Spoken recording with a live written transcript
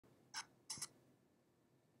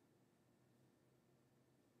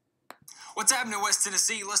What's happening in West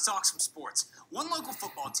Tennessee? Let's talk some sports. One local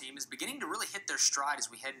football team is beginning to really hit their stride as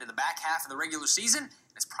we head into the back half of the regular season,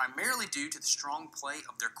 and it's primarily due to the strong play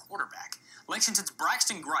of their quarterback. Lexington's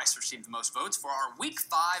Braxton Grice received the most votes for our Week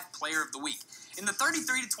 5 Player of the Week. In the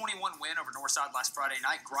 33-21 win over Northside last Friday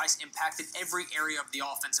night, Grice impacted every area of the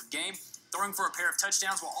offensive game, throwing for a pair of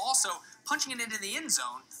touchdowns while also punching it into the end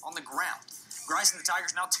zone on the ground. Grice and the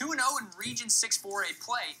Tigers now 2-0 in Region 6-4A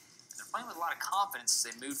play. They're playing with a lot of confidence as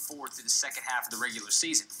they move forward through the second half of the regular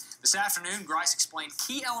season. This afternoon, Grice explained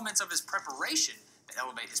key elements of his preparation that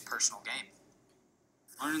elevate his personal game.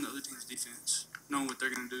 Learning the other team's defense, knowing what they're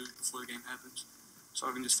going to do before the game happens, so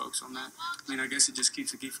I can just focus on that. I guess it just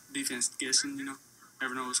keeps the defense guessing,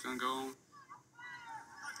 never know what's going to go on.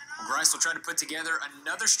 Well, Grice will try to put together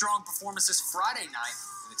another strong performance this Friday night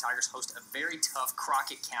when the Tigers host a very tough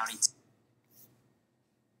Crockett County team.